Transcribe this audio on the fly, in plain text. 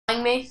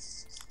following me?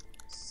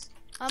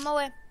 On my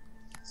way.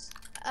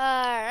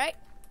 Alright.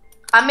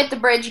 I'm at the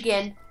bridge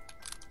again.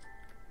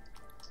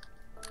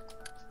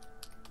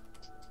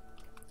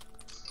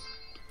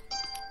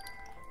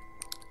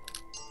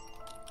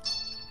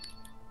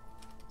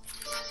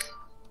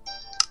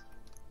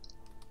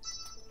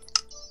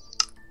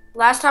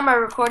 Last time I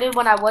recorded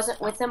when I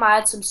wasn't with him, I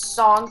had some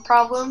song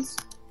problems.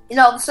 And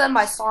all of a sudden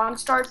my song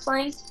started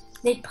playing.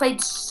 They played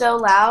so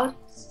loud.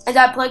 And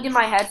I plugged in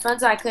my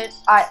headphones and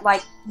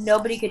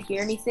nobody could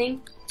hear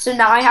anything. So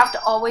now I have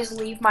to always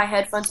leave my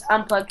headphones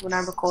unplugged when I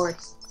record.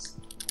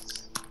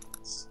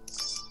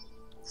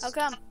 How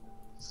come?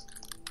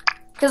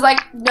 Because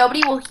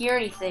nobody will hear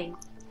anything.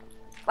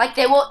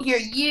 They won't hear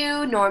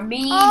you nor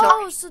me.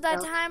 Oh, so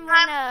that time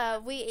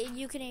when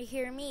you couldn't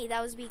hear me,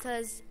 that was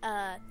because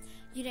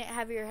you didn't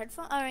have your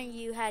headphones, or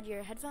you had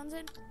your headphones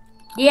in?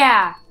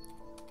 Yeah.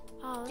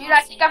 Oh, dude,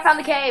 I think I found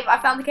the cave. I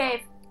found the cave.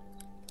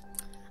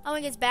 I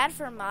mean, it's bad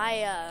for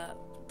my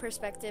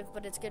perspective,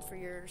 but it's good for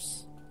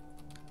yours.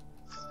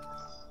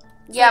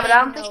 Yeah, so but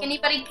I don't think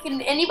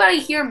anybody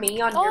hear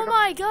me on Oh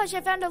my gosh, I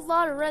found a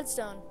lot of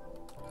redstone.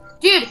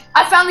 Dude,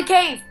 I found the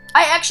cave.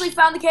 I actually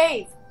found the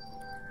cave.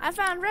 I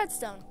found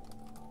redstone.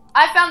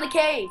 I found the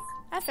cave.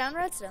 I found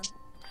redstone.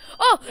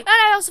 Oh, and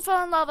I also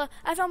fell in lava.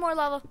 I found more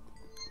lava.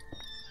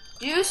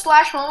 Do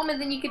 /home and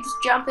then you can just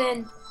jump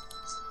in.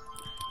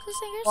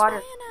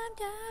 Water.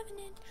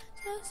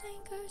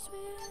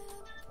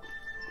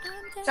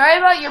 Sorry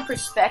about your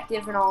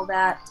perspective and all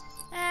that.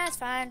 It's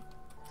fine.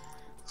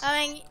 I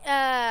mean,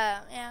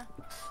 yeah.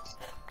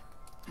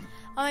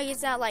 I mean,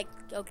 it's not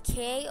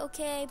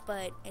okay,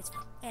 but it's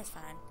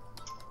fine.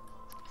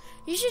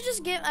 You should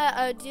just get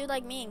a dude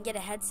like me and get a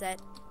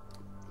headset.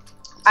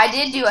 I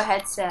did do a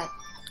headset.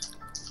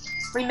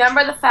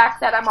 Remember the fact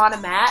that I'm on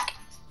a Mac?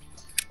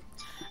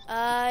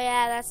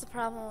 Yeah, that's the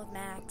problem with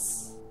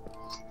Macs.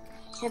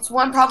 It's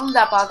one problem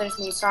that bothers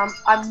me, so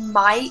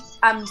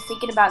I'm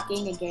thinking about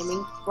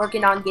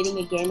working on getting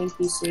a gaming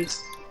PC.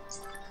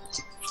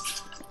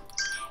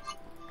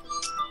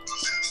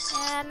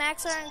 Yeah,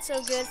 Macs aren't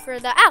so good for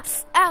the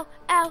ow,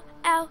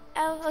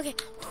 okay.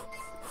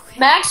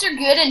 Macs are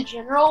good in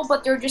general,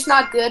 but they're just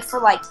not good for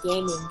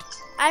gaming.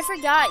 I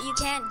forgot you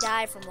can't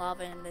die from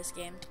lava in this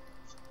game.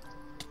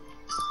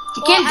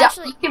 You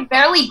you can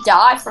barely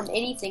die from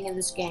anything in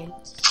this game.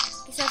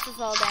 Except for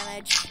fall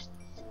damage.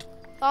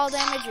 Fall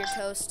damage, you're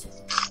toast.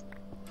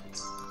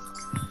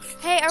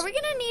 Hey, are we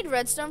gonna need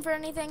redstone for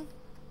anything?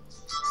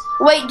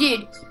 Wait,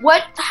 dude,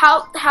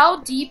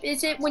 how deep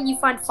is it when you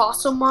find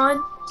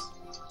pixelmon?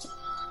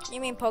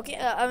 You mean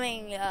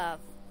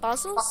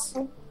fossils?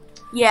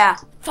 Yeah.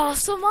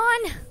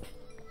 Pixelmon?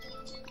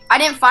 I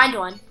didn't find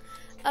one.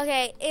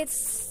 Okay, do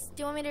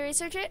you want me to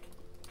research it?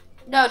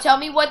 No, tell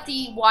me what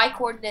the Y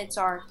coordinates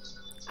are.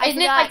 I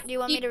forgot. Do you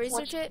want me to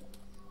research it?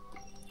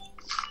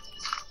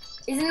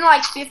 Isn't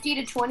it 50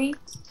 to 20?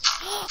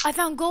 I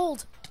found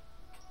gold.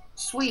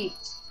 Sweet.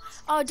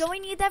 Oh, don't we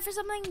need that for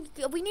something?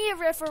 We need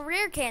it for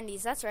rare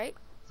candies. That's right.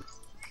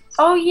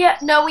 Oh yeah.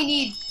 No, we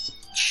need.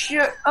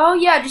 Sure. Oh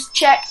yeah. Just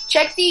check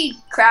the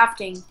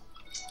crafting.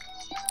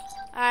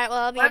 All right. Well,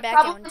 I'll be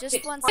back in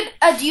just one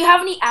second. Do you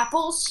have any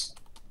apples?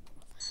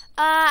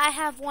 I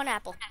have one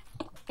apple.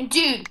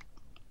 Dude,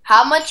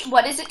 how much?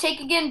 What does it take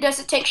again? Does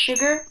it take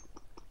sugar?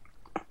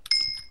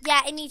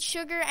 Yeah, it needs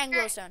sugar and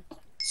glowstone.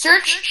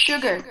 Search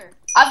sugar.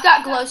 I've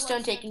got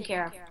glowstone taken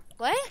care of.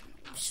 What?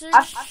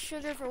 Search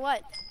sugar for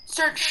what?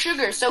 Search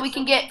sugar so we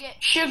can get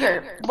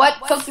sugar. What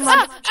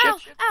Pokemon?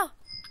 Ow!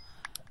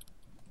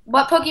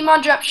 What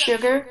Pokemon drops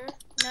sugar?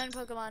 None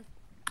Pokemon.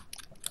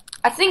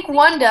 I think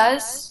one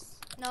does.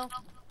 No.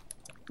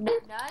 None?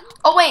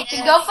 Oh wait,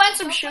 then go find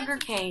some sugar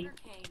cane.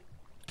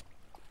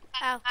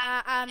 Ow!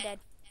 I'm dead.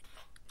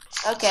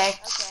 Okay.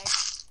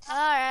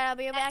 Alright, I'll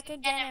be back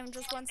again in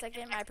just 1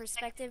 second. My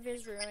perspective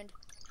is ruined.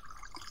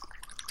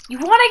 You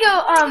want to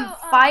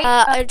go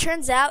fight? It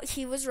turns out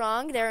he was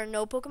wrong. There are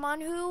no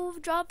Pokemon who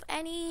drop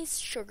any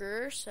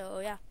sugar, so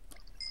yeah.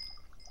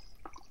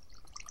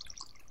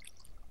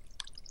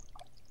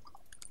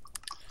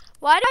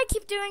 Why do I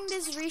keep doing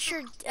this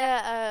research,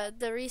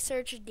 the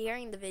research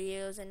during the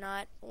videos and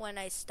not when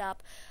I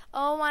stop?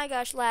 Oh my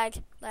gosh,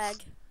 lag.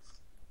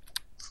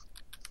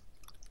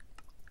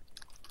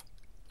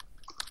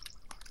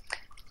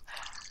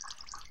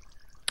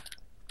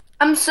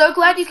 I'm so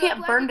glad you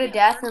can't burn to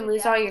death and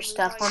lose all your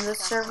stuff on this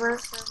server.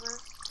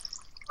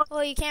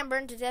 Well, you can't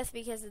burn to death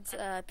because it's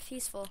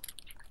peaceful.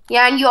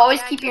 Yeah, and you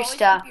always keep your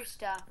stuff.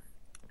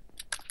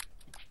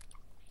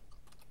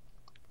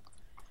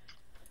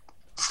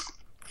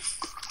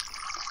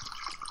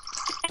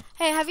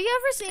 Hey, have you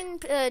ever seen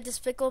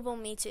Despicable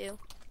Me 2?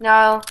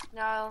 No.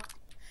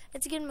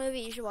 It's a good movie.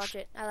 You should watch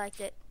it. I liked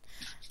it.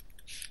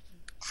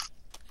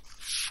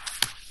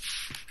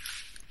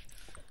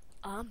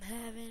 I'm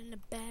having a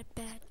bad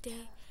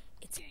day.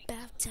 It's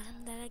about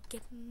time that I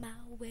get my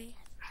way.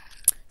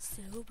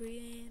 Still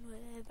breathing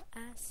whatever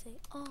I say.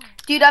 Oh.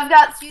 Dude, I've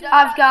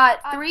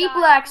got 3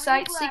 black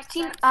sites,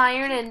 16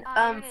 iron,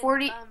 and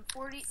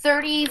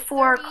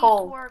 34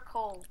 coal.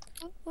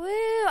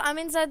 Woo! I'm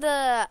inside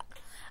the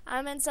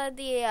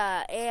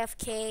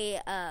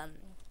AFK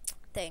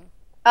thing.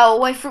 Oh,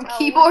 away from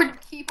keyboard.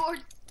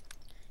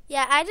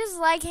 Yeah, I just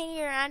like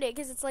hanging around it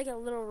because it's like a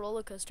little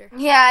roller coaster.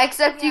 Yeah,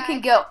 except you can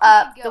go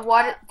up. The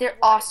water, they're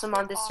awesome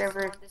on this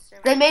server.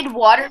 They made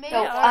water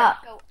go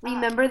up.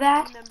 Remember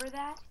that?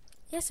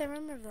 Yes, I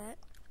remember that.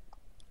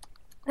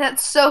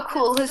 That's so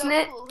cool, isn't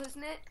it?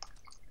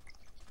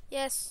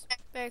 Yes,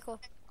 very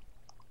cool.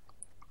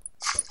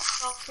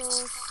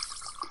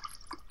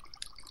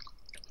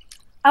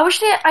 I wish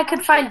that I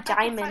could find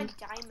diamond.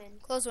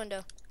 Close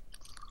window.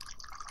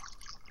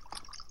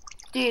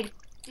 Dude.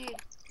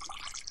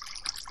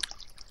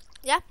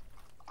 Yeah.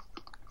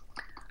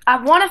 I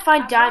want to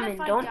find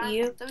diamond, don't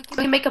you? So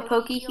we can make a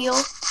pokey heal.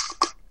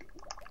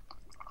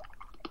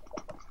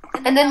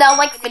 And then that'll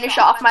like finish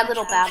off my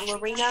little battle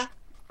arena.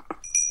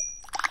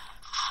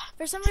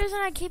 For some reason,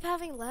 I keep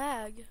having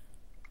lag.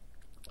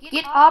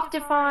 Get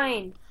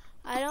Optifine.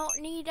 I don't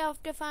need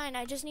Optifine.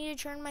 I just need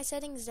to turn my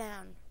settings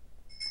down.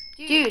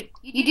 Dude,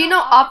 you do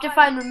know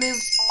Optifine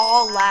removes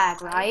all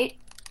lag, right?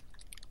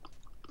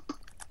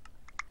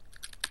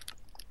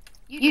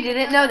 You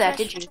didn't know that,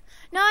 did you?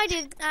 No, I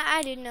did.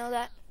 I didn't know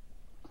that.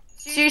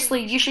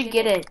 Seriously, you should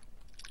get it.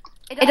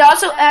 It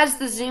also adds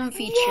the zoom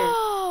feature.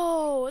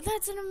 Whoa,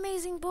 that's an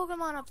amazing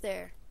Pokemon up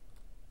there.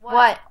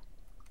 What?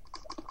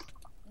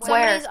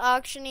 Somebody's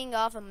auctioning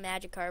off a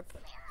Magikarp.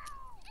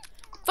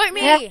 Fight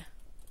me! Yeah.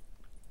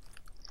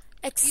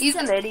 He's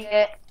an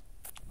idiot.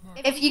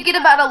 If you get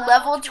about a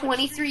level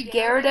 23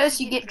 Gyarados,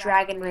 you get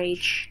Dragon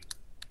Rage.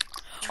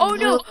 Oh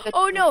no!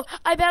 Oh no!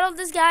 I battled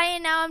this guy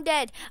and now I'm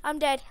dead. I'm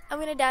dead. I'm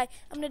gonna die.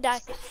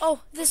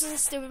 Oh, this is a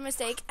stupid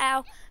mistake.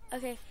 Ow.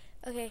 Okay.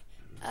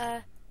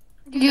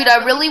 Dude,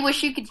 I really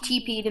wish you could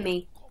TP to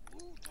me.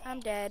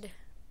 I'm dead.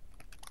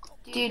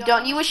 Dude,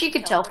 don't you wish you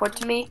could teleport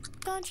to me?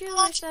 Don't you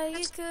wish that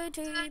you could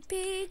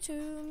TP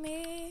to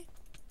me?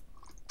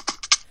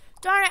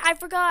 Darn it, I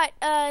forgot.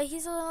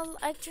 He's a little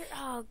extra.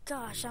 Oh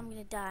gosh, I'm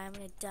gonna die. I'm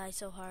gonna die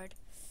so hard.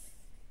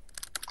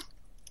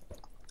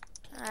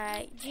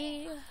 Alright,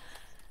 GG.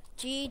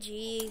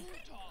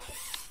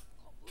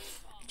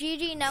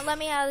 Now let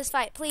me out of this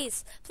fight,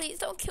 please. Please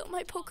don't kill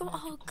my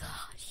Pokemon. Oh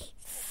gosh.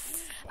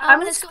 I'm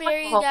gonna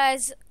spare you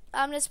guys.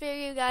 I'm gonna spare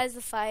you guys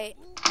the fight.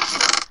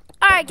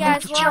 Alright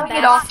guys, we're all back.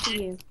 It off to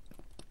you.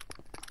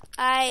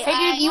 Hey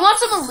dude, you want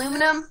some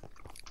aluminum?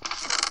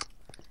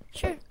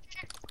 Sure.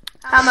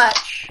 How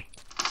much?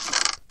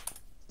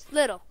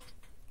 Little.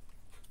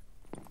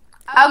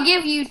 I'll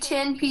give you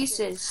 10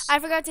 pieces. I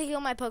forgot to heal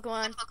my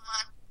Pokemon.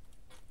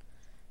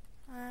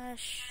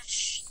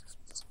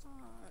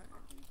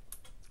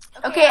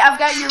 Okay, I've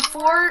got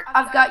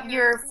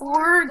your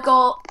 4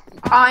 gold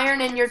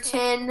iron and your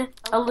 10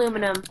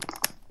 aluminum.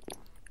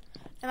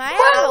 Am I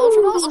out of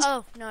Ultra Balls?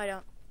 Oh, no I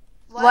don't.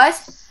 What?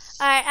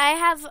 Alright, I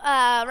have,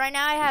 right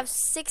now I have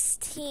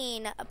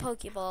 16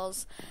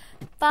 Pokeballs.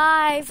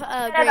 5 Great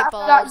I've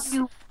Balls. got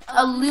you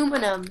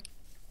aluminum.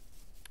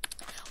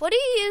 What do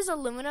you use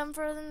aluminum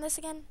for in this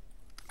again?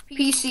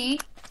 PC.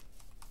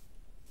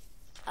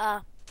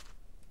 I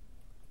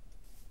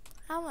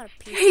want a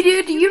PC. Hey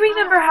dude, do you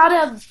remember how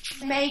to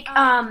make,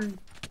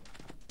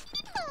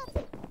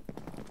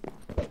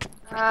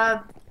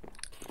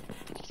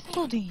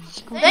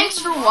 thanks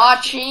for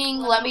watching.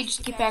 Let me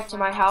just get back to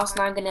my house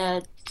and I'm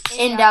gonna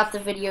end out the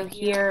video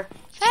here.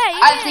 Hey,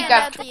 you I can think end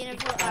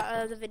I've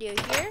out the video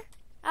here.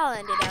 I'll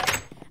end it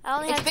out. I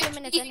only have 2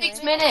 minutes anyway.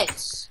 56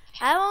 minutes.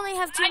 I only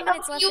have 2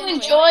 minutes left You anyway.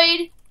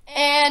 enjoyed,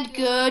 and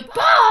goodbye.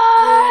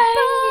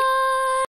 Goodbye.